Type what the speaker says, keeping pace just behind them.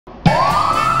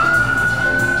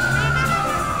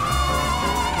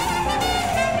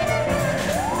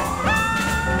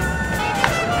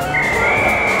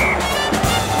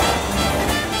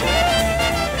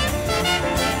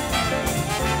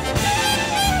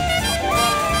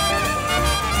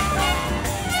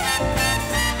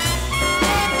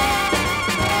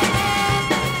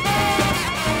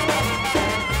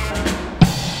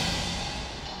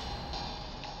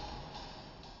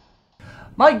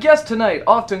My guest tonight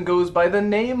often goes by the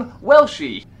name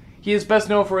Welshy. He is best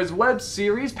known for his web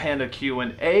series Panda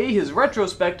Q&A, his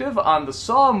retrospective on the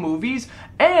Saw movies,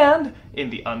 and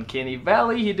in the Uncanny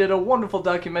Valley he did a wonderful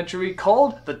documentary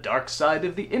called The Dark Side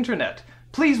of the Internet.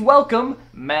 Please welcome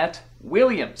Matt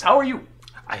Williams. How are you?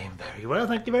 I am very well,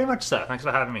 thank you very much, sir. Thanks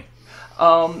for having me.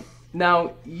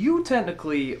 Now, you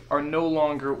technically are no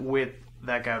longer with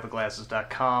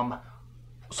thatguywiththeglasses.com,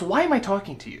 so why am I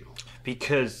talking to you?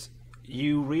 Because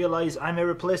you realise I'm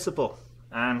irreplaceable,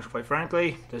 and quite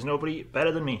frankly, there's nobody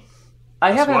better than me.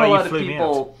 I have had a lot of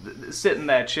people sit in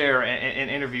that chair and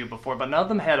interview before, but none of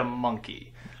them had a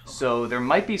monkey. So there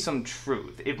might be some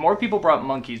truth. If more people brought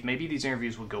monkeys, maybe these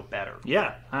interviews would go better.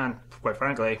 Yeah, and quite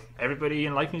frankly, everybody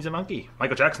in life needs a monkey.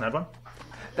 Michael Jackson had one.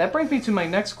 That brings me to my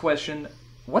next question.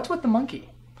 What's with the monkey?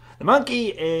 The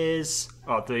monkey is...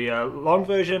 the long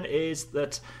version is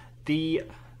that the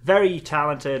very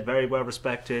talented, very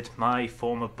well-respected, my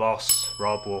former boss,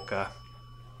 Rob Walker...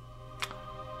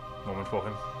 Moment for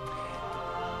him.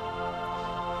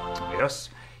 Yes.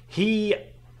 He...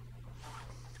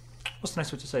 What's the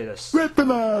nice way to say this?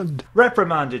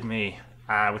 Reprimanded me,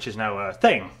 which is now a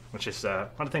thing. Which is one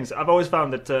of the things I've always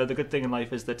found that the good thing in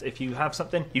life is that if you have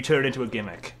something, you turn it into a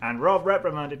gimmick. And Rob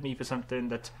reprimanded me for something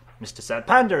that Mr. Sad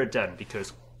Panda had done,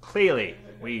 because clearly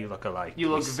we look alike. You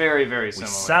look very, very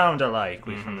similar. We sound alike.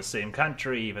 We're from the same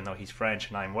country, even though he's French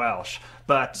and I'm Welsh.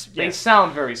 But they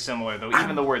sound very similar, though.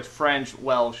 Even the words French,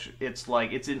 Welsh, it's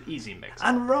an easy mix.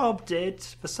 And Rob did,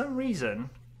 for some reason,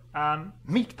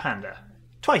 meet Panda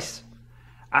twice,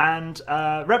 and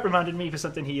reprimanded me for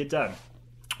something he had done,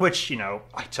 which, you know,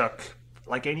 I took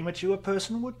like any mature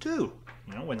person would do,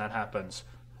 you know, when that happens.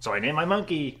 So I named my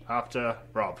monkey after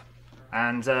Rob,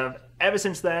 and ever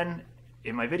since then,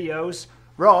 in my videos,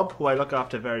 Rob, who I look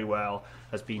after very well,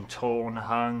 has been torn,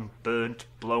 hung, burnt,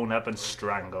 blown up and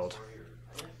strangled.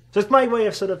 So it's my way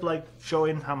of sort of like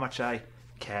showing how much I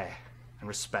care and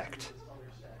respect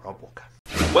Rob Walker.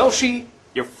 Welshy,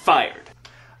 you're fired.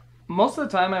 Most of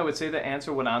the time I would say the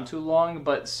answer went on too long,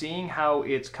 but seeing how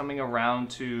it's coming around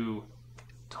to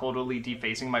totally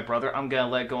defacing my brother, I'm going to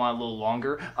let it go on a little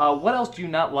longer. What else do you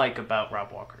not like about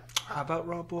Rob Walker? About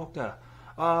Rob Walker?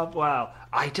 Well,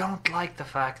 I don't like the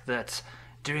fact that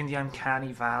during the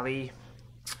Uncanny Valley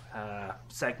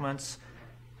segments,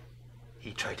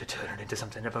 he tried to turn it into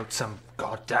something about some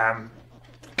goddamn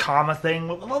karma thing.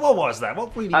 What was that?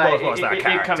 What really was that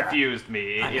character? It confused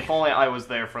me. If only I was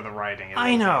there for the writing.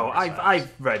 I know.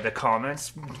 I've read the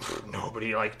comments.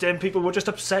 Nobody liked him. People were just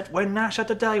upset when Nash had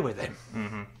to die with him.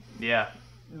 Mm-hmm. Yeah.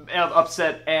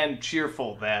 Upset and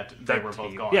cheerful that they were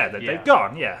both gone. Yeah, they're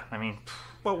gone. Yeah. I mean,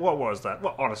 what was that?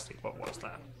 Honestly, what was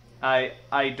that?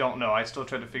 I don't know. I still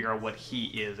try to figure out what he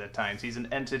is at times. He's an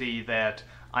entity that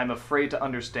I'm afraid to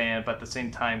understand, but at the same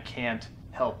time can't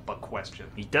help but question.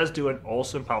 He does do an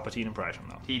awesome Palpatine impression,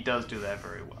 though. He does do that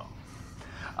very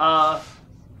well.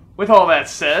 With all that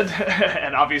said,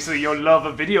 and obviously your love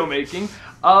of video making,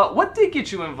 what did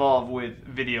get you involved with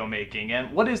video making,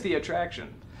 and what is the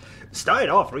attraction? Started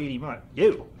off really much.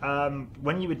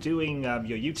 When you were doing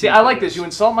your YouTube. See, I like this. You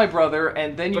insult my brother,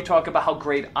 and then you talk about how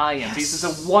great I am. Yes. This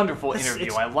is a wonderful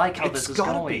interview. I like how this is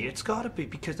going. It's got to be,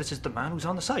 because this is the man who's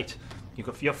on the site.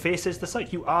 Your face is the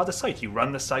site. You are the site. You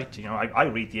run the site. You know, I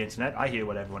read the internet. I hear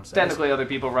what everyone says. Technically, other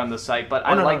people run the site, but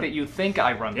I like that you think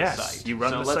I run the site. Yes, you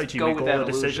run the site. You make all the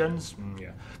decisions.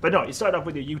 Yeah. But no, you started off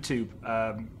with your YouTube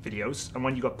videos, and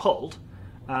when you got pulled,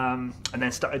 and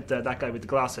then started That Guy with the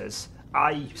Glasses,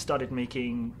 I started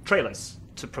making trailers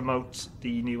to promote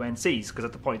the new NCs, because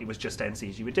at the point it was just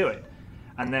NCs you were doing.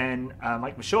 And then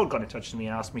Mike Michaud got in touch with me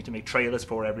and asked me to make trailers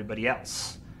for everybody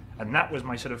else. And that was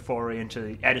my sort of foray into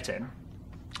the editing.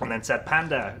 And then Sad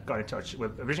Panda got in touch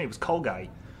with, originally it was Cole Guy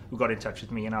who got in touch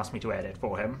with me and asked me to edit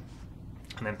for him.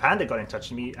 And then Panda got in touch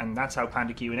with me, and that's how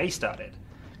Panda Q&A started.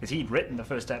 Because he'd written the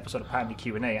first episode of Panda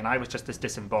Q&A, and I was just this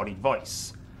disembodied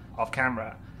voice off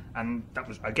camera. And that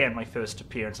was, again, my first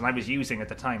appearance. And I was using, at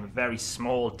the time, a very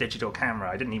small digital camera.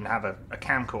 I didn't even have a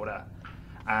camcorder.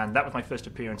 And that was my first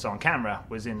appearance on camera,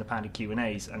 was in the Panda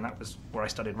Q&As. And that was where I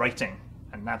started writing.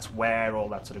 And that's where all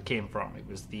that sort of came from. It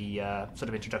was the sort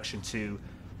of introduction to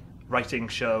writing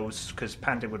shows, because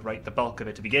Panda would write the bulk of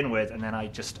it to begin with, and then I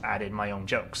just added my own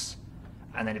jokes.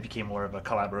 And then it became more of a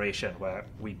collaboration, where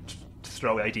we'd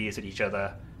throw ideas at each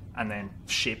other and then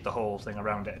shape the whole thing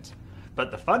around it.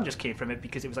 But the fun just came from it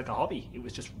because it was like a hobby. It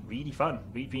was just really fun.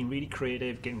 Being really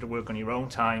creative, getting to work on your own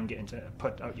time, getting to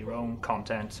put out your own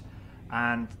content.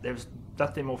 And there was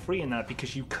nothing more free in that,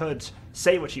 because you could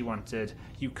say what you wanted.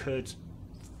 You could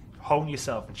hone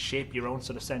yourself and shape your own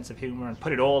sort of sense of humor and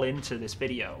put it all into this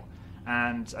video.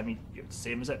 And I mean,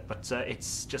 same as it, but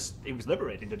it was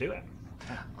liberating to do it.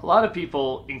 A lot of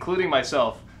people, including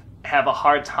myself, have a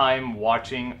hard time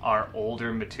watching our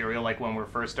older material, like when we're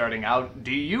first starting out.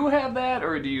 Do you have that,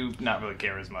 or do you not really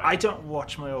care as much? I don't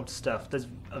watch my old stuff. There's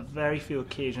a very few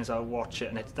occasions I'll watch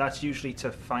it, and that's usually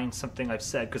to find something I've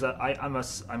said, because I'm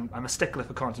a stickler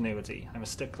for continuity. I'm a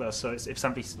stickler, so if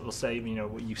somebody will say, you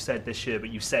know, you said this year, but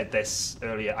you said this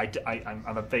earlier,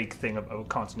 I'm a big thing of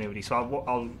continuity. So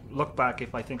I'll look back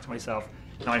if I think to myself,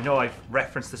 now I know I've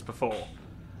referenced this before,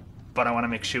 but I want to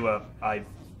make sure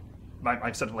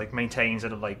I've sort of like maintained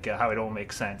sort of like how it all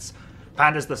makes sense.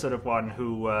 Panda's the sort of one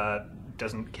who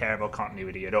doesn't care about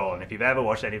continuity at all, and if you've ever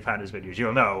watched any of Panda's videos,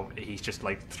 you'll know he's just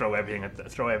like throw everything at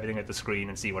the screen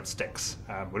and see what sticks,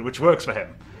 which works for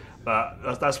him.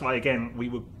 But that's why, again,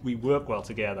 we work well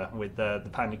together with the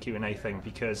Panda Q&A thing,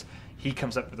 because he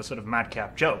comes up with the sort of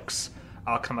madcap jokes.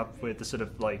 I'll come up with the sort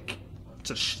of like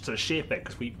to sort of shape it,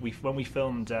 because when we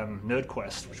filmed Nerd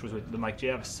Quest, which was with the Mike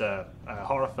Jervis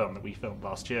horror film that we filmed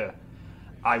last year,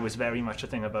 I was very much a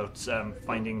thing about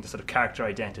finding the sort of character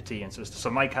identity, and so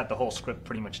Mike had the whole script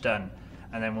pretty much done,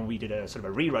 and then when we did a sort of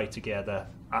a rewrite together,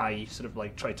 I sort of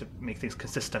like tried to make things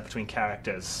consistent between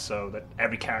characters, so that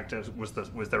every character was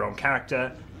their own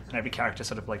character, and every character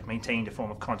sort of like maintained a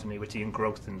form of continuity and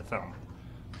growth in the film.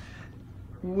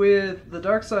 With The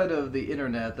Dark Side of the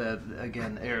Internet, that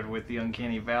again aired with the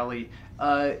Uncanny Valley,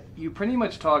 you pretty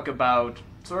much talk about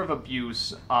sort of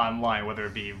abuse online, whether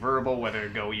it be verbal, whether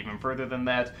it go even further than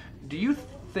that. Do you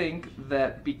think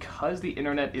that because the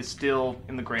internet is still,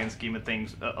 in the grand scheme of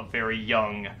things, a very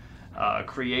young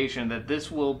creation, that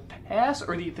this will pass,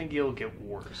 or do you think it'll get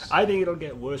worse? I think it'll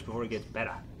get worse before it gets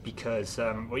better, because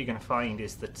what you're going to find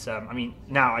is that, I mean,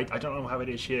 now, I don't know how it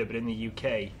is here, but in the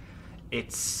UK,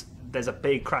 there's a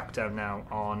big crackdown now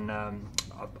on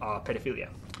pedophilia.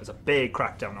 There's a big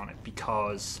crackdown on it,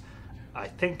 because I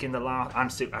think in the last,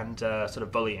 and sort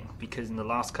of bullying, because in the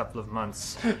last couple of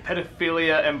months,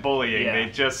 pedophilia and bullying, they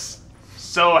just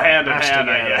so hand in hand,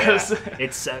 I guess.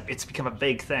 Yeah. It's become a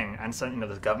big thing, and so, you know,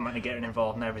 the government are getting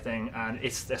involved and everything, and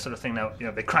it's the sort of thing now, you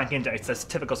know, they crank into, it's this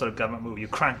typical sort of government move, you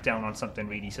crank down on something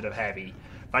really sort of heavy.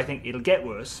 But I think it'll get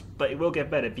worse, but it will get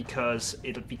better, because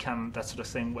it'll become that sort of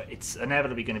thing where it's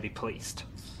inevitably going to be policed.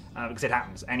 Because it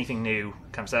happens. Anything new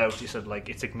comes out, you sort of like,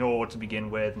 it's ignored to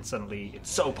begin with, and suddenly it's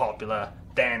so popular,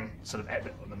 then sort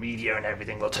of the media and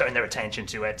everything will turn their attention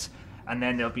to it, and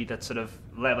then there'll be that sort of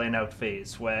leveling out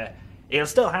phase where it'll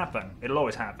still happen, it'll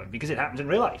always happen, because it happens in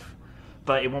real life,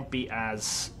 but it won't be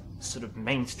as sort of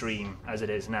mainstream as it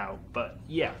is now. But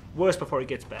yeah, worse before it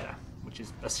gets better, which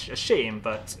is a shame,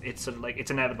 but it's sort of like,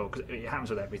 it's inevitable, because it happens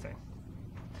with everything.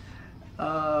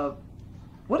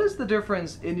 What is the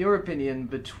difference, in your opinion,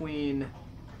 between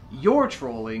your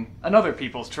trolling and other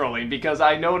people's trolling? Because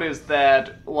I noticed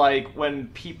that, like, when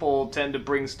people tend to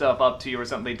bring stuff up to you or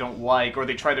something they don't like, or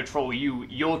they try to troll you,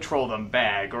 you'll troll them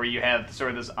back, or you have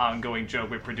sort of this ongoing joke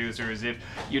with producers. If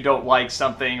you don't like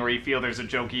something, or you feel there's a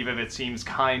joke, even if it seems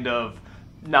kind of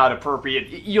not appropriate,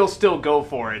 you'll still go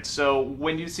for it. So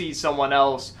when you see someone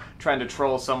else trying to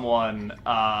troll someone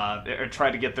or try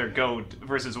to get their goat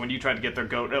versus when you try to get their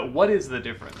goat, what is the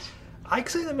difference? I'd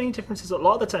say the main difference is a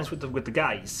lot of the times with the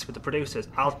guys, with the producers,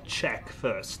 I'll check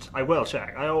first. I will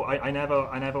check. I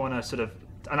never want to sort of,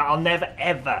 and I'll never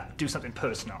ever do something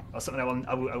personal or something.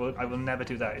 I will never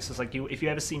do that. It's just like, if you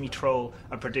ever see me troll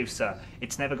a producer,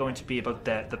 it's never going to be about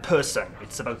the person.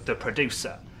 It's about the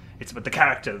producer. It's about the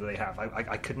character that they have.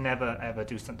 I could never ever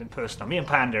do something personal. Me and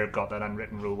Panda have got that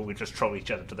unwritten rule where we just troll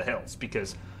each other to the hills,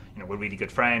 because, you know, we're really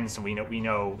good friends, and we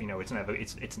know it's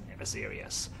never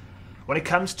serious. When it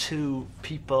comes to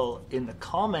people in the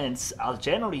comments, I'll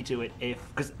generally do it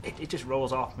because it just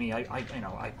rolls off me.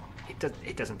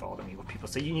 It doesn't bother me what people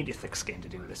say. You need a thick skin to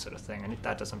do this sort of thing, and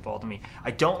that doesn't bother me. I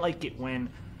don't like it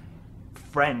when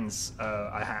friends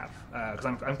I have,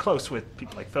 because I'm close with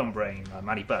people like Film Brain,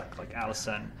 Maddie Buck, like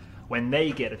Alison. When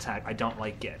they get attacked, I don't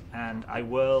like it, and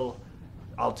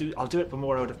I'll do it, but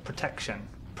more out of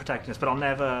protectiveness. But it'll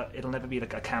never be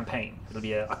like a campaign. It'll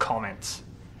be a comment,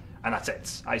 and that's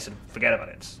it. I sort of forget about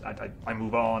it. I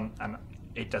move on, and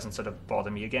it doesn't sort of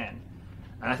bother me again.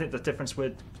 And I think the difference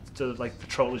with the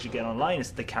trollers you get online is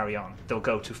that they carry on. They'll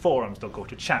go to forums, they'll go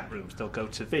to chat rooms, they'll go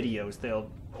to videos, they'll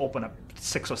open up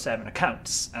 6 or 7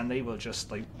 accounts, and they will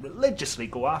just like religiously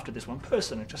go after this one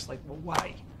person, and just like, well,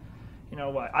 why? You know,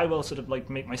 why? I will sort of like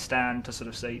make my stand to sort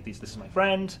of say, this is my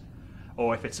friend,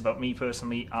 or if it's about me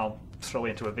personally, I'll throw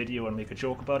it into a video and make a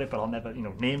joke about it, but I'll never,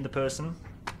 name the person,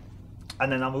 and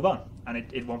then I'll move on, and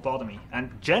it won't bother me. And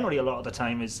generally, a lot of the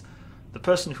time is the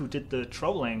person who did the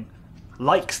trolling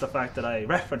likes the fact that I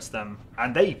reference them,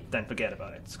 and they then forget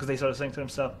about it because they sort of think to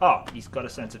themselves, "Oh, he's got a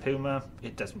sense of humor.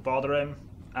 It doesn't bother him,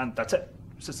 and that's it."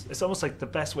 It's almost like the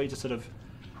best way to sort of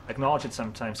acknowledge it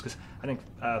sometimes, because I think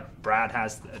Brad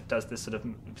does this sort of,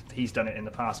 he's done it in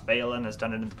the past, Valen has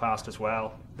done it in the past as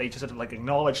well. They just sort of like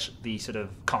acknowledge the sort of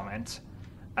comment,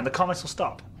 and the comments will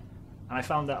stop. And I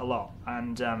found that a lot,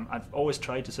 and I've always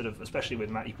tried to sort of, especially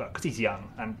with Matty Buck, because he's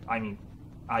young, and I mean,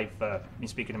 I've been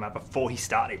speaking to him about before he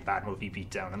started Bad Movie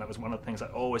Beatdown, and that was one of the things I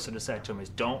always sort of said to him is,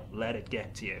 don't let it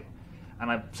get to you.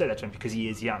 And I say that to him because he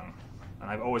is young, and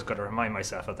I've always got to remind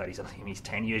myself of that. He's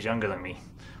 10 years younger than me,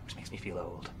 which makes me feel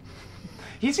old.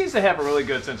 He seems to have a really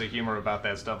good sense of humor about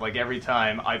that stuff. Like, every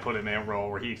time I put him in a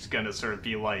role where he's going to sort of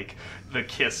be like the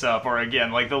kiss up, or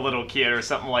again, like the little kid or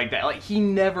something like that, like, he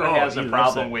never has a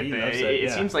problem with it.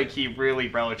 It seems like he really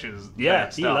relishes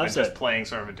that stuff, he loves and just playing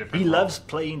sort of a different role. Loves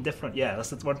playing different,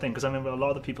 that's one thing, because I remember a lot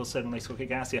of the people said when they saw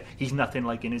Kick-Ass, he's nothing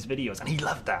like in his videos, and he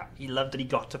loved that. He loved that he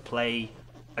got to play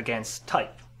against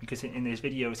type, because in his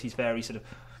videos he's very sort of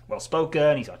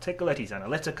well-spoken, he's articulate, he's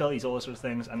analytical, he's all those sort of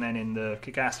things, and then in the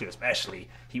Kick-Ass especially,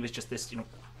 he was just this,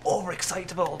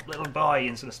 overexcitable little boy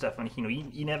and sort of stuff, and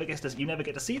you never get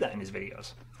to see that in his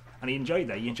videos, and he enjoyed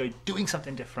that. He enjoyed doing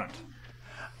something different.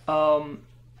 Do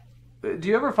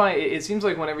you ever find it seems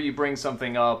like whenever you bring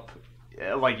something up,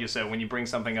 like you said, when you bring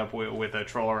something up with a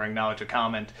troll or acknowledge a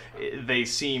comment, they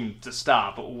seem to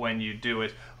stop when you do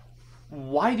it.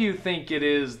 Why do you think it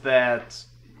is that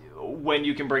when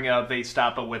you can bring it up, they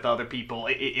stop it with other people,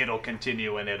 it'll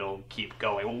continue and it'll keep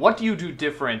going? What do you do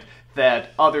different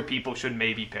that other people should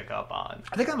maybe pick up on?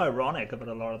 I think I'm ironic about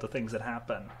a lot of the things that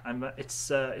happen.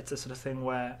 It's a sort of thing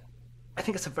where I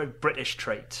think it's a very British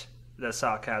trait, the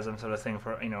sarcasm sort of thing,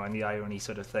 for and the irony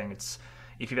sort of thing. It's,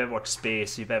 if you've ever watched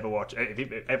Space, if you've ever watched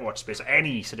Space, or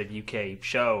any sort of UK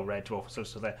show, Red Dwarf,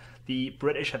 sort of the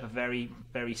British have a very,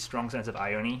 very strong sense of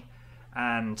irony,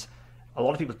 and a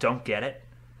lot of people don't get it.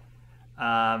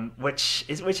 Which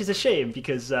is a shame,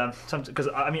 because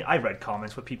I've read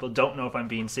comments where people don't know if I'm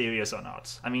being serious or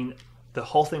not. I mean, the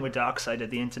whole thing with Dark Side of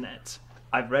the Internet,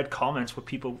 I've read comments where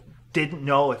people didn't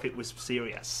know if it was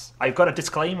serious. I've got a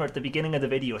disclaimer at the beginning of the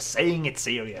video saying it's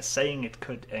serious, saying it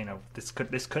could, this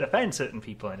could offend certain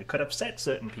people and it could upset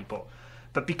certain people,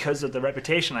 but because of the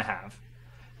reputation I have,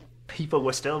 people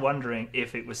were still wondering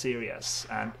if it was serious,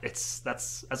 and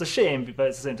that's a shame, but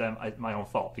at the same time, my own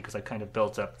fault, because I kind of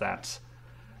built up that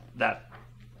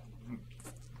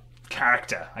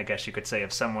character, I guess you could say,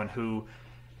 of someone who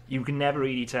you can never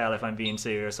really tell if I'm being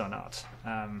serious or not,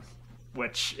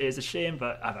 which is a shame,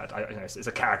 but it's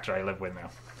a character I live with now.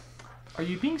 Are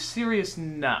you being serious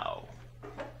now?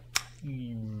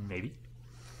 Maybe.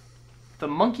 The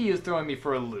monkey is throwing me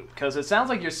for a loop, because it sounds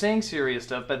like you're saying serious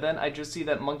stuff, but then I just see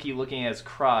that monkey looking at his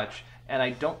crotch, and I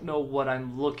don't know what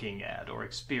I'm looking at or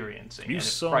experiencing. You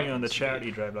saw me on the charity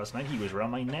drive last night. He was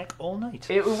around my neck all night.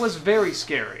 It was very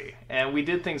scary, and we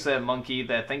did things to that monkey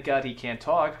that, thank God, he can't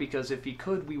talk, because if he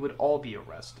could, we would all be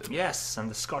arrested. Yes, and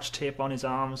the scotch tape on his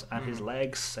arms and his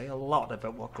legs say a lot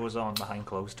about what goes on behind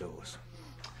closed doors.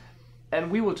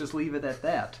 And we will just leave it at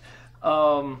that.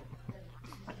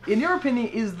 In your opinion,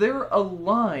 is there a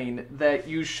line that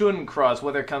you shouldn't cross,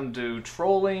 whether it comes to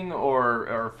trolling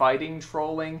or fighting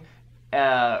trolling,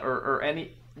 or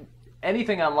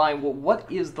anything online?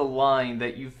 What is the line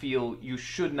that you feel you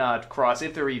should not cross,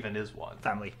 if there even is one?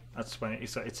 Family. That's when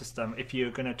it's just if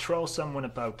you're going to troll someone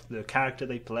about the character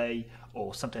they play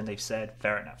or something they've said,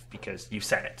 fair enough, because you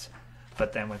said it.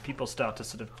 But then when people start to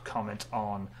sort of comment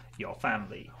on your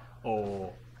family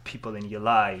or people in your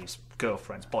lives,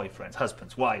 girlfriends, boyfriends,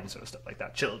 husbands, wives, and sort of stuff like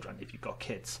that, children, if you've got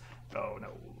kids, oh no,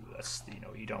 that's,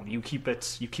 you don't, you keep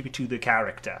it to the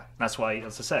character. That's why,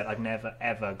 as I said, I've never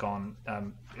ever gone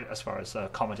as far as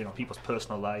commenting on people's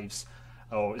personal lives.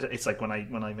 Or it's like when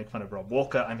I make fun of Rob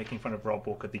Walker, I'm making fun of Rob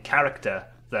Walker, the character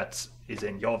that is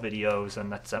in your videos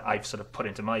and that I've sort of put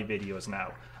into my videos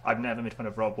now. I've never made fun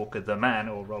of Rob Walker the man,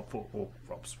 or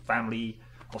Rob's family,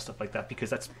 or stuff like that, because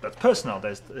that's personal.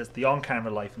 There's the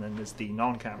on-camera life, and then there's the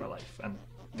non-camera life, and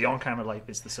the on-camera life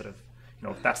is the sort of,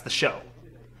 that's the show.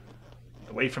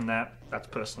 Away from that, that's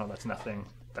personal. That's nothing.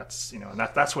 That's and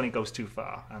that's when it goes too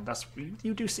far, and that's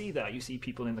you do see that. You see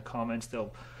people in the comments,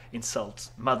 they'll insult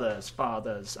mothers,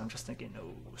 fathers. I'm just thinking,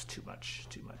 no, it's too much.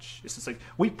 It's just like,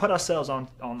 we put ourselves on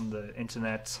the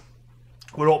internet.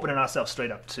 We're opening ourselves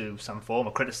straight up to some form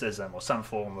of criticism or some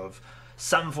form of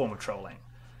trolling.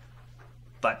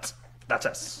 But that's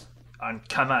us, and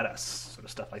come at us, sort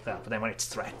of stuff like that. But then when it's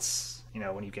threats, You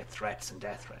know, when you get threats and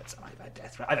death threats, and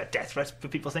I've had death threats for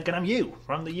people thinking I'm you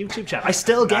from the YouTube channel. I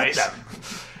still get them.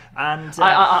 And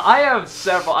I have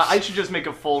several. I should just make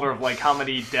a folder of like how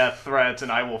many death threats and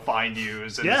I will find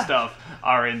yous and stuff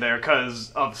are in there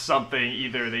because of something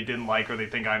either they didn't like or they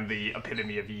think I'm the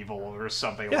epitome of evil or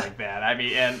something like that. I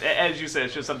mean, and as you said,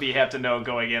 it's just something you have to know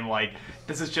going in. Like,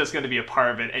 this is just going to be a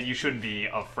part of it, and you shouldn't be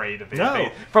afraid of it. No.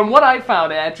 From what I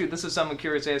found, actually, this is something I'm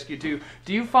curious to ask you too.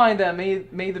 Do you find that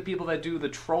many the people that do the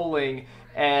trolling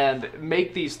and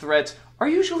make these threats are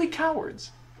usually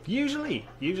cowards? Usually.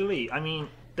 I mean,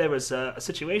 there was a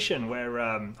situation where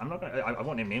I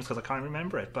won't name names because I can't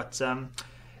remember it, but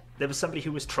there was somebody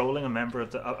who was trolling a member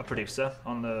of a producer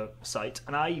on the site,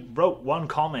 and I wrote one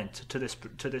comment to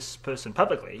this person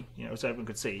publicly, you know, so everyone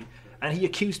could see, and he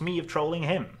accused me of trolling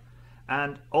him.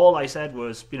 And all I said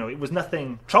was, you know, it was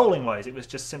nothing trolling-wise. It was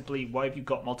just simply, why have you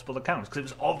got multiple accounts? Because it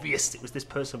was obvious it was this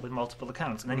person with multiple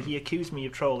accounts. And then he accused me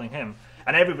of trolling him.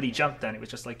 And everybody jumped then. It was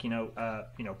just like,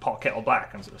 pot kettle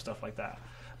black and sort of stuff like that.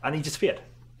 And he disappeared.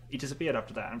 He disappeared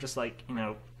after that. I'm just like, you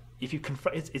know, if you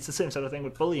confront... It's the same sort of thing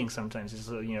with bullying sometimes. It's,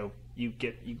 you know, you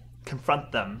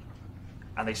confront them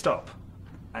and they stop.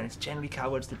 And it's generally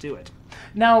cowards that do it.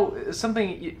 Now,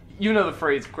 something, you know the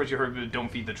phrase, of course you heard,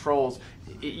 don't feed the trolls.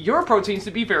 Your approach seems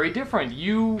to be very different.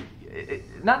 You,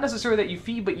 not necessarily that you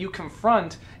feed, but you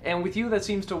confront, and with you that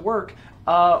seems to work.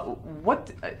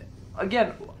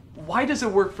 Again, why does it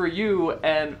work for you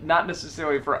and not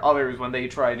necessarily for others when they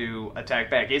try to attack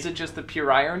back? Is it just the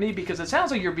pure irony? Because it sounds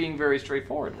like you're being very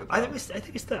straightforward with them. I think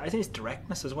it's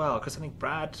directness as well, because I think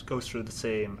Brad goes through the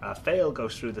same, Fail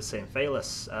goes through the same,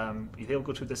 Failus, they'll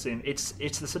go through the same. It's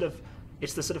the sort of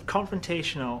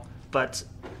confrontational, but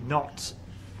not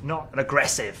an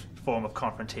aggressive form of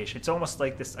confrontation. It's almost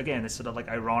like this, again, this sort of like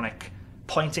ironic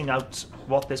pointing out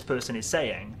what this person is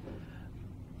saying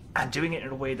and doing it in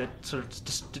a way that sort of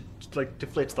just like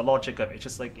deflates the logic of it. It's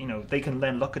just like, you know, they can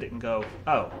then look at it and go,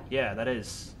 oh, yeah, that,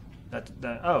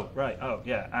 oh, right, oh,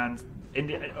 yeah. And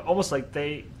almost like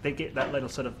they get that little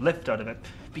sort of lift out of it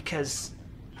because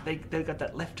they got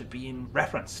that lift of being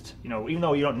referenced. You know, even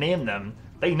though you don't name them,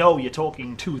 they know you're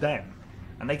talking to them.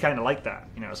 And they kind of like that,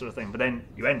 you know, sort of thing. But then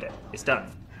you end it. It's done.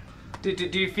 Do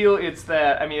you feel it's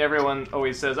that, I mean, everyone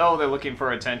always says, oh, they're looking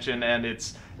for attention, and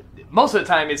it's, most of the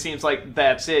time it seems like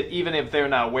that's it, even if they're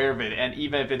not aware of it, and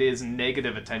even if it is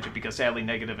negative attention, because sadly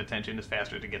negative attention is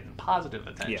faster to get than positive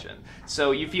attention. Yeah.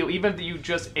 So you feel even if you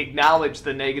just acknowledge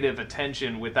the negative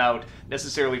attention without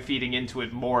necessarily feeding into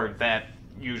it more, that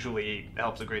usually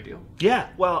helps a great deal. Yeah,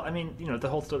 well, I mean, you know, the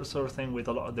whole sort of thing with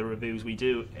a lot of the reviews we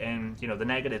do, and, you know, the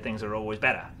negative things are always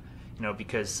better, you know,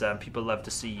 because people love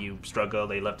to see you struggle,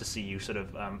 they love to see you sort of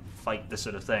fight this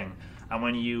sort of thing, and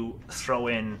when you throw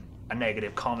in a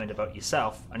negative comment about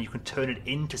yourself and you can turn it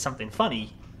into something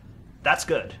funny, that's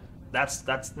good. That's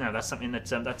something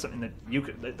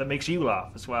that makes you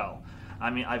laugh as well. I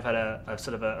mean, I've had a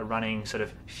sort of a running sort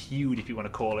of feud, if you want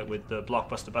to call it, with the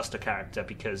Blockbuster Buster character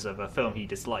because of a film he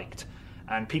disliked.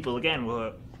 And people, again,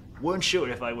 weren't sure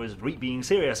if I was being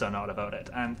serious or not about it.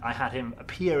 And I had him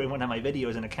appear in one of my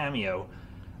videos in a cameo,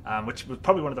 which was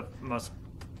probably one of the most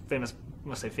famous, I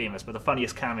must say famous, but the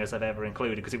funniest cameos I've ever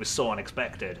included because it was so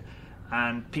unexpected.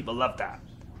 And people loved that.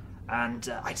 And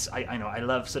I know, I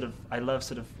love sort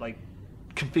of like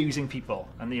confusing people.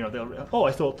 And, you know,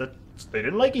 I thought that they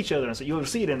didn't like each other, and so you'll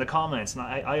see it in the comments, and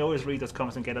I always read those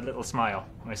comments and get a little smile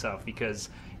myself, because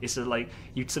it's sort of like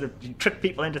you trick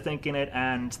people into thinking it.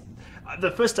 And the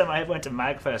first time I went to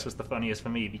MagFest was the funniest for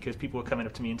me, because people were coming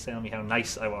up to me and telling me how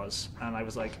nice I was, and I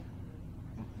was like,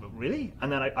 really?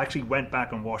 And then I actually went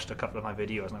back and watched a couple of my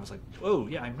videos, and I was like, oh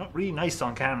yeah, I'm not really nice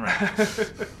on camera.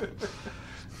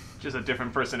 Just a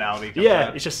different personality.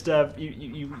 Yeah, it's just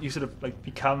you sort of like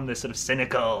become this sort of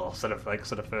cynical sort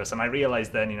of person. And I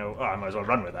realized then, you know, I might as well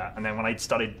run with that. And then when I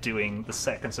started doing the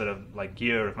second sort of like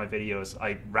year of my videos,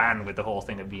 I ran with the whole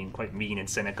thing of being quite mean and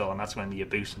cynical, and that's when the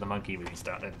abuse of the monkey really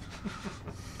started.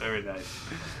 Very nice.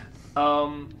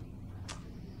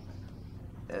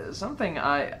 Something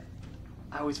I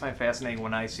always find fascinating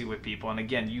when I see with people, and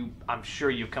again, I'm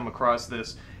sure you've come across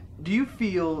this. Do you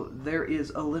feel there is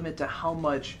a limit to how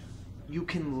much you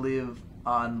can live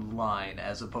online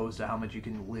as opposed to how much you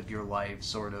can live your life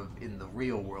sort of in the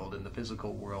real world, in the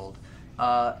physical world?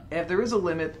 If there is a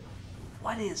limit,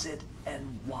 what is it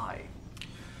and why?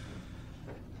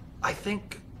 I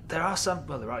think there are some,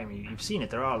 well, there are, I mean, you've seen it,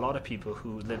 there are a lot of people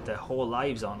who live their whole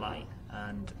lives online,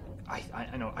 and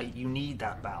I know you need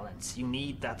that balance. You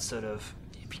need that sort of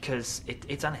because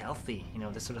it's unhealthy,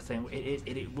 this sort of thing.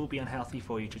 It will be unhealthy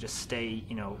for you to just stay,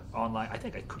 online. I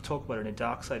think I could talk about it in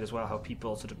Dark Side as well, how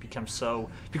people sort of become so,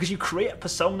 because you create a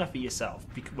persona for yourself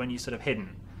when you're sort of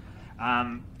hidden.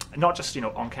 Not just,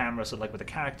 on camera, sort of like with a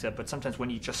character, but sometimes when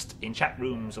you're just in chat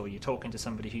rooms or you're talking to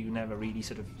somebody who you never really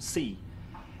sort of see.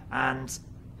 And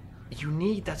you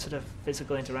need that sort of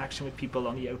physical interaction with people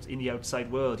in the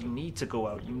outside world. You need to go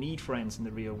out. You need friends in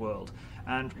the real world.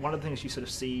 And one of the things you sort of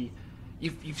see,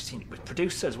 you've seen it with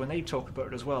producers when they talk about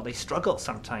it as well. They struggle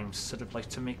sometimes, sort of like,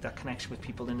 to make that connection with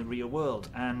people in the real world.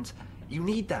 And you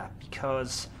need that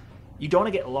because you don't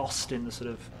want to get lost in the sort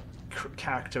of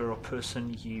character or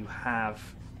person you have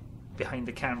behind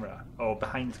the camera or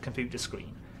behind the computer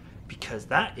screen, because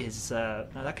that is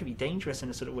that can be dangerous in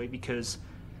a sort of way, because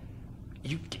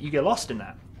you get lost in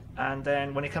that. And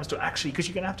then when it comes to actually, because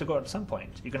you're going to have to go out at some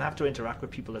point, you're going to have to interact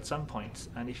with people at some point,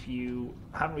 and if you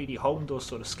haven't really honed those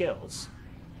sort of skills,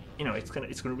 it's going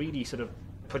to really sort of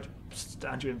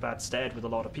stand you in bad stead with a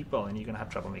lot of people, and you're going to have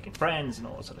trouble making friends and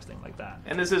all that sort of thing like that.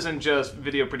 And this isn't just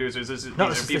video producers. These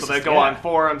are people that go on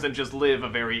forums and just live a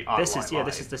very online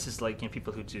life. This is like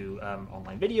people who do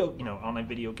online video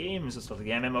games and stuff like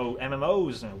the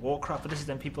MMOs, Warcraft. But this is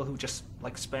then people who just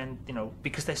like spend,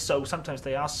 because sometimes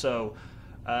they are so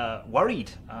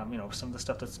worried, some of the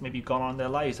stuff that's maybe gone on in their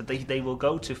lives, that they will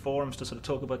go to forums to sort of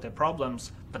talk about their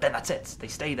problems, but then that's it. They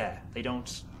stay there. They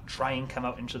don't try and come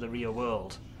out into the real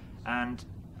world. And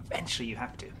eventually you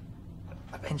have to.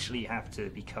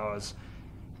 Because,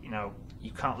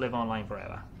 you can't live online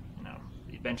forever.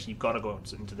 Eventually you've got to go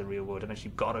out into the real world. Eventually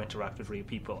you've got to interact with real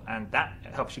people. And that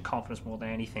helps your confidence more than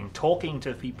anything. Talking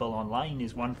to people online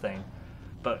is one thing,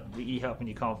 but really helping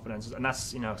your confidence. And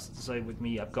that's, to say with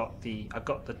me, I've got the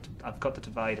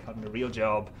divide of having a real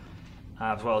job,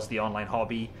 as well as the online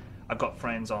hobby. I've got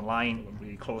friends online I'm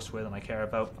really close with and I care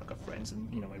about. I've got friends in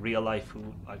my real life who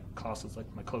I class as like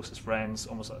my closest friends,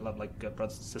 almost I love like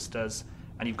brothers and sisters.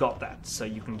 And you've got that, so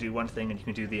you can do one thing and you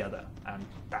can do the other, and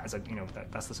that is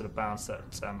that's the sort of balance that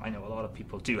I know a lot of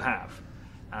people do have,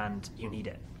 and you need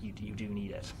it. You do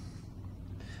need it.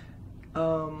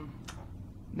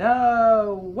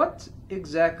 Now, what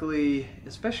exactly,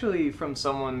 especially from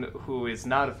someone who is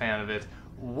not a fan of it,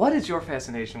 what is your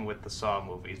fascination with the Saw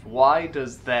movies? Why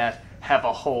does that have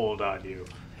a hold on you?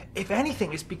 If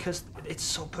anything, it's because it's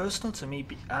so personal to me,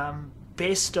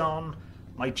 based on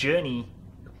my journey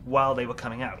while they were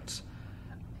coming out.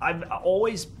 I'm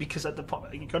always, because at the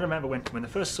point, you got to remember when the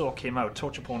first Saw came out,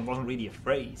 torture porn wasn't really a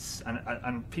phrase,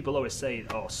 and people always say,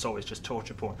 "Oh, Saw is just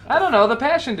torture porn." I don't know. The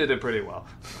Passion did it pretty well.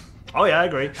 Oh yeah, I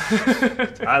agree.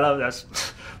 I love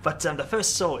that. But the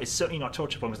first Saw is certainly not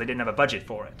torture porn because they didn't have a budget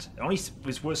for it. It only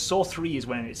was Saw 3 is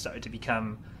when it started to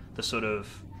become the sort of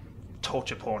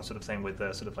torture porn sort of thing with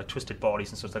the sort of like twisted bodies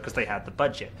and stuff, because they had the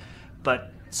budget.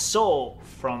 But Saw,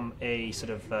 from a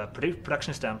sort of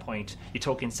production standpoint, you're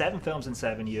talking 7 films in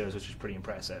 7 years, which is pretty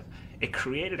impressive. It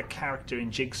created a character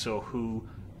in Jigsaw who,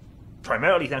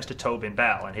 primarily thanks to Tobin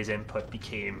Bell and his input,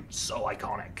 became so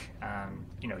iconic.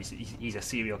 He's a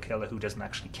serial killer who doesn't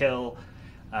actually kill,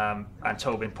 and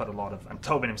Tobin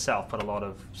himself put a lot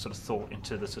of sort of thought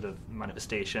into the sort of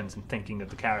manifestations and thinking of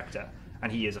the character.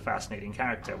 And he is a fascinating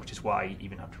character, which is why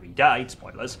even after he died,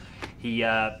 spoilers,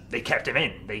 they kept him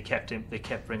in. They kept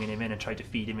bringing him in and tried to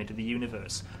feed him into the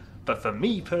universe. But for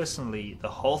me personally, the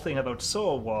whole thing about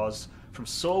Saw was, from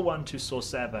Saw 1 to Saw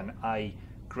 7, I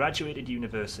graduated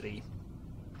university.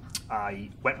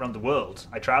 I went around the world.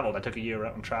 I traveled. I took a year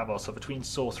out and traveled. So between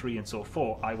Saw 3 and Saw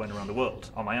 4, I went around the world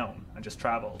on my own and just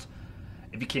traveled.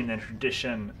 It became then a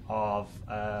tradition of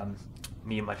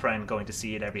me and my friend going to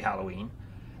see it every Halloween.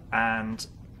 And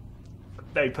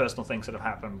very personal things that have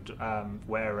happened,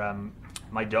 where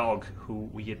my dog, who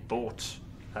we had bought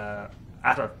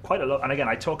at quite a lot, and again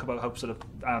I talk about how sort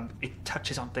of it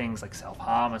touches on things like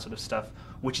self-harm and sort of stuff,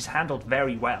 which is handled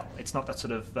very well. It's not that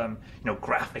sort of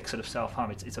graphic sort of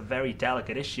self-harm. It's a very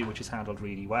delicate issue which is handled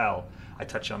really well. I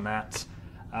touch on that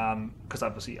because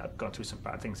obviously I've gone through some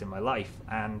bad things in my life,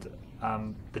 and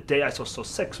the day I saw Saw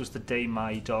 6 was the day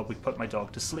we put my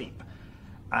dog to sleep,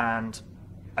 and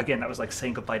again, that was like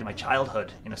saying goodbye to my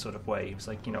childhood in a sort of way. It was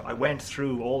like, I went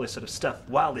through all this sort of stuff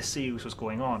while this series was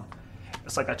going on.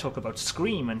 It's like I talk about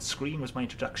Scream, and Scream was my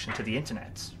introduction to the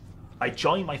internet. I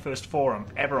joined my first forum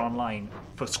ever online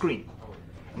for Scream.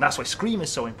 And that's why Scream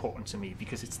is so important to me,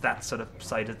 because it's that sort of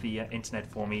side of the internet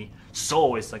for me.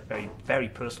 Saw is like very, very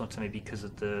personal to me because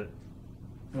of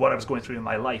what I was going through in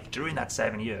my life during that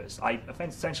 7 years. I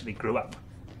essentially grew up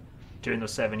during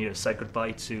those 7 years, said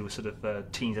goodbye to sort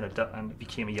of teens and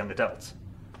became a young adult,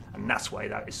 and that's why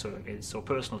that is so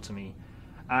personal to me.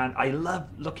 And I love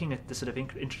looking at the sort of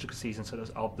intricacies and sort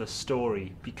of the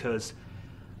story, because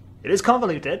it is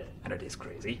convoluted and it is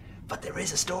crazy, but there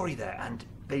is a story there, and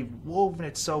they've woven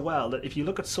it so well that if you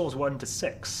look at Saws 1 to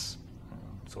 6,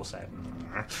 Saw 7,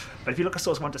 but if you look at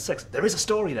Saws 1 to 6, there is a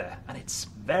story there, and it's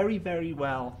very, very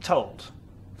well told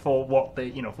for what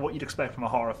for what you'd expect from a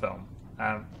horror film,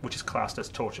 which is classed as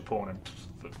torture porn,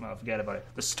 and forget about it.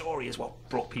 The story is what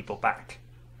brought people back.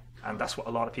 And that's what a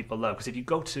lot of people love, because if you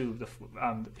go to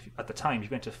at the time, you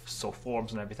went to Saw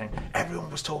forums and everything,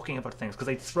 everyone was talking about things, because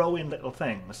they'd throw in little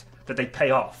things that they'd pay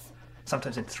off,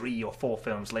 sometimes in 3 or 4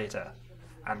 films later.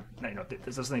 And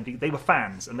there's this thing, they were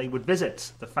fans, and they would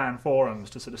visit the fan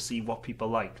forums to sort of see what people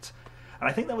liked. And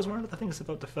I think that was one of the things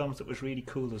about the films that was really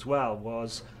cool as well,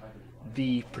 was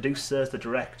the producers, the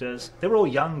directors, they were all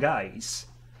young guys,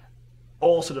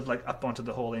 all sort of like up onto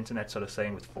the whole internet sort of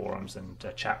thing with forums and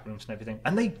chat rooms and everything,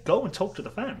 and they go and talk to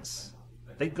the fans.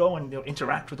 They go and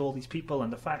interact with all these people,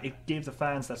 and it gave the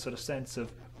fans that sort of sense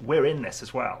of, we're in this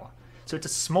as well. So it's a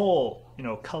small,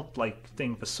 cult-like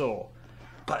thing for Saw,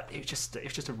 but it's just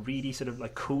a really sort of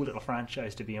like cool little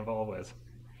franchise to be involved with.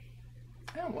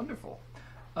 Yeah, wonderful.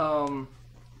 Now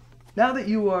that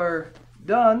you are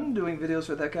done doing videos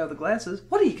for that guy with the glasses,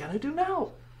 what are you gonna do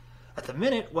now? At the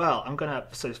minute, well, I'm going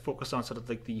to sort of focus on sort of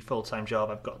like the full-time job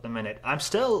I've got at the minute. I'm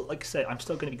still, like I say, I'm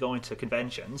still going to be going to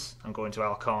conventions. I'm going to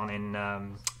Alcon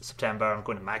in September. I'm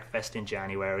going to MagFest in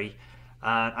January.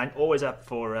 And I'm always up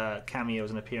for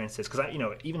cameos and appearances, because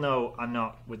even though I'm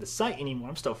not with the site anymore,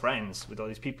 I'm still friends with all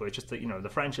these people. It's just that the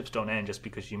friendships don't end just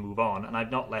because you move on. And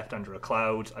I've not left under a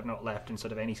cloud. I've not left in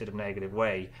sort of any sort of negative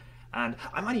way. And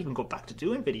I might even go back to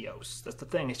doing videos. That's the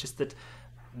thing. It's just that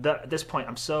at this point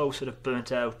I'm so sort of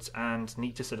burnt out and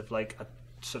need to sort of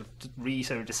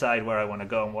decide where I want to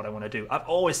go and what I want to do. I've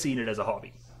always seen it as a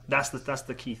hobby. That's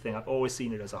the key thing. I've always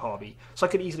seen it as a hobby. So I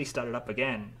could easily start it up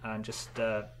again and just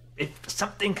if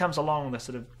something comes along that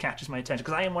sort of catches my attention,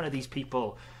 because I am one of these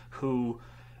people who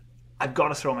I've got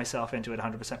to throw myself into it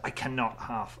 100%. I cannot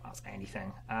half-ass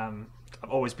anything. I've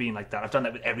always been like that. I've done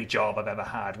that with every job I've ever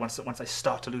had. Once I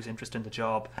start to lose interest in the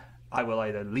job, I will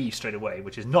either leave straight away,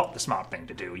 which is not the smart thing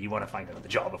to do. You want to find another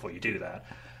job before you do that.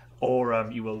 Or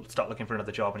you will start looking for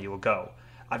another job and you will go.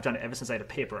 I've done it ever since I had a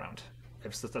paper round.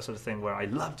 It's that sort of thing where I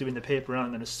love doing the paper round,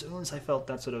 and then as soon as I felt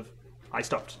that sort of... I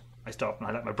stopped and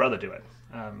I let my brother do it.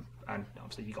 And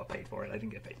obviously he got paid for it. I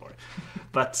didn't get paid for it.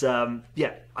 But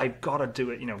yeah, I've got to do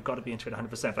it, got to be into it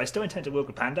 100%. But I still intend to work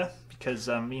with Panda, because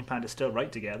me and Panda still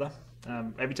write together.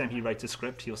 Every time he writes a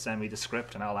script, he'll send me the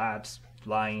script and I'll add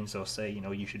lines or say,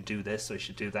 you should do this or you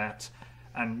should do that.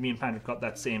 And me and Panda have got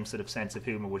that same sort of sense of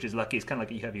humour, which is lucky. It's kind of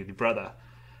like you have with your brother,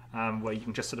 where you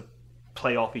can just sort of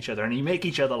play off each other and you make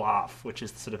each other laugh, which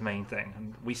is the sort of main thing.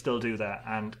 And we still do that.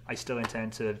 And I still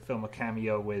intend to film a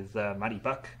cameo with Maddie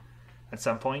Buck at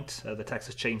some point, the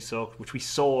Texas Chainsaw, which we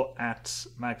saw at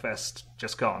MagFest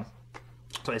just gone.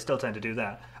 So I still tend to do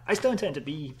that. I still intend to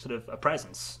be sort of a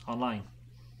presence online.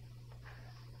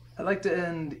 I'd like to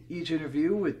end each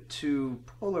interview with 2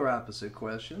 polar opposite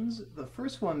questions. The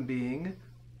first one being,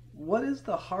 what is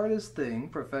the hardest thing,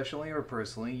 professionally or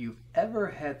personally, you've ever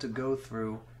had to go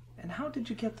through, and how did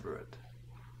you get through it?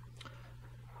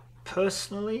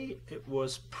 Personally, it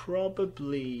was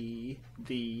probably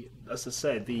as I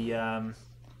said, the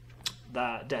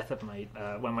death of my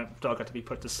when my dog had to be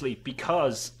put to sleep,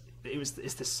 because it's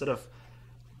this sort of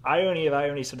irony of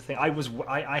irony sort of thing.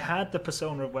 I had the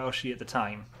persona of Welshy at the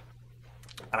time,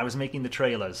 and I was making the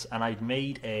trailers, and I'd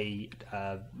made a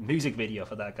music video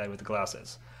for that guy with the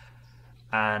glasses.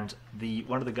 And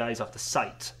one of the guys off the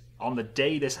site, on the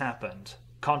day this happened,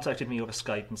 contacted me over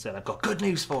Skype and said, "I've got good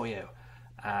news for you.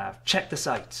 Check the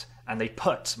site." And they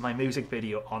put my music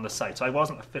video on the site. So I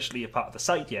wasn't officially a part of the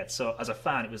site yet. So as a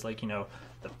fan, it was like, the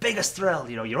biggest thrill,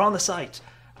 you're on the site.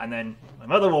 And then my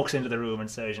mother walks into the room and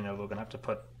says, we're going to have to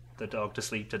put the dog to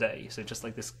sleep today. So just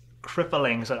like this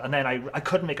crippling. And then I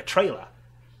couldn't make a trailer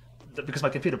because my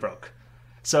computer broke.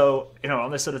 So,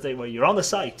 on this sort of thing where you're on the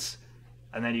site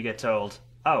and then you get told,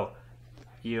 oh,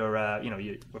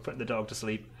 we're putting the dog to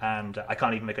sleep, and I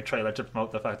can't even make a trailer to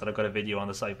promote the fact that I've got a video on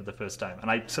the site for the first time.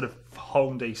 And I sort of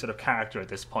honed a sort of character at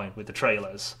this point with the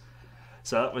trailers.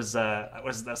 So that was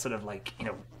that sort of like,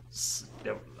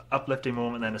 uplifting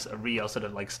moment, and then a real sort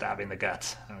of like stab in the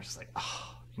gut. And I was just like,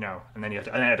 and then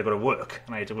I had to go to work,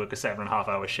 and I had to work a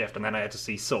 7.5-hour shift, and then I had to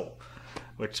see Saw,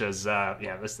 which was,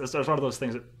 it was one of those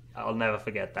things that I'll never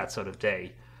forget, that sort of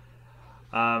day.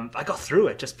 I got through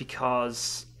it just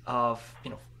because of,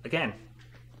 again,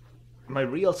 my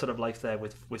real sort of life there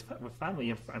with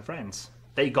family and friends.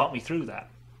 They got me through that.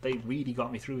 They really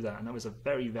got me through that, and that was a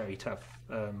very, very tough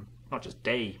not just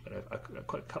day, but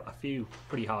a few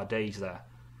pretty hard days there,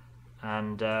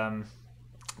 and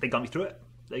they got me through it.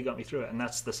 And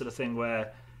that's the sort of thing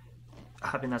where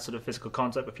having that sort of physical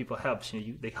contact with people helps.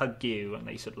 They hug you and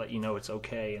they sort of let you know it's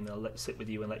okay, and they'll sit with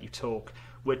you and let you talk,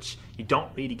 which you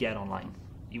don't really get online.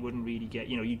 You wouldn't really get,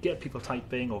 you get people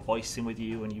typing or voicing with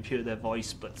you and you hear their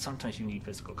voice, but sometimes you need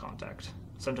physical contact.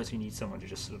 Sometimes you need someone to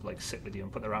just sort of like sit with you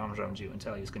and put their arms around you and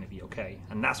tell you it's going to be okay.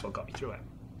 And that's what got me through it.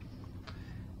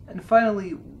 And finally,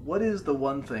 what is the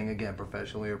one thing, again,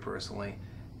 professionally or personally,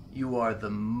 you are the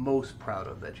most proud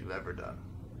of that you've ever done?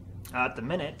 At the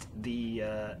minute,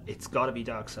 it's got to be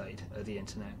dark side of the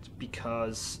internet,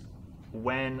 because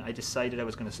when I decided I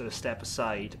was going to sort of step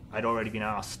aside, I'd already been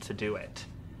asked to do it.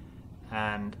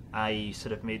 And I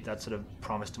sort of made that sort of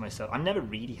promise to myself. I'm never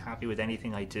really happy with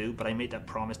anything I do, but I made that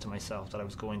promise to myself that I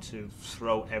was going to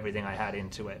throw everything I had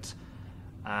into it.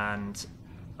 And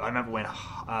I remember when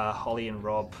Holly and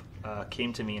Rob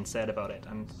came to me and said about it,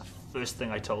 and the first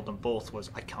thing I told them both was,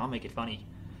 I can't make it funny,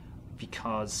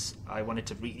 because I wanted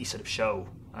to really sort of show,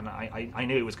 and I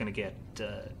knew it was going to get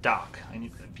dark. I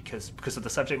knew, because of the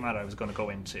subject matter I was going to go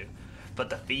into. But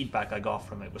the feedback I got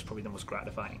from it was probably the most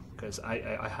gratifying, because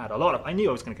I had I knew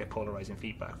I was going to get polarizing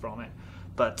feedback from it,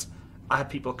 but I had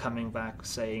people coming back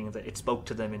saying that it spoke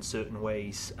to them in certain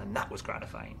ways, and that was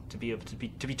gratifying to be able to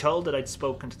be told that I'd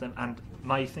spoken to them. And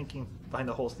my thinking behind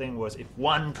the whole thing was, if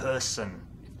one person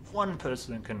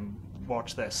can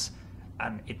watch this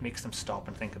and it makes them stop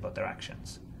and think about their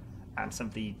actions, and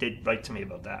somebody did write to me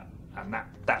about that, and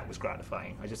that was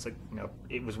gratifying. I just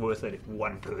it was worth it if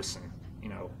one person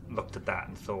looked at that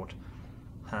and thought,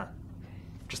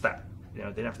 just that. They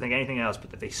didn't have to think anything else, but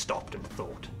that they stopped and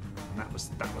thought. And that was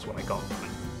what I got from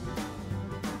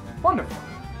it. Wonderful.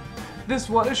 This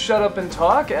was Shut Up and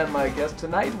Talk, and my guest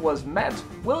tonight was Matt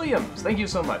Williams. Thank you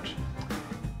so much.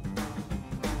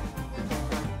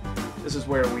 This is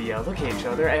where we look at each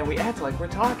other and we act like we're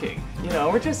talking.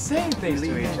 We're just saying things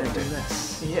to each other.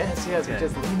 Yes, okay. We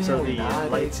just lean in. So the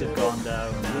lights have gone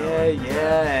down now.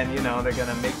 And they're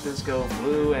gonna make this go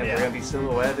blue, and we're gonna be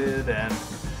silhouetted, and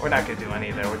we're not gonna do any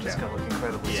of that. We're just gonna look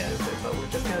incredibly stupid, but we're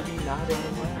just gonna be nodding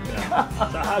and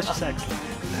laughing. So how's your sex?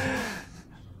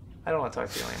 I don't want to talk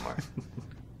to you anymore.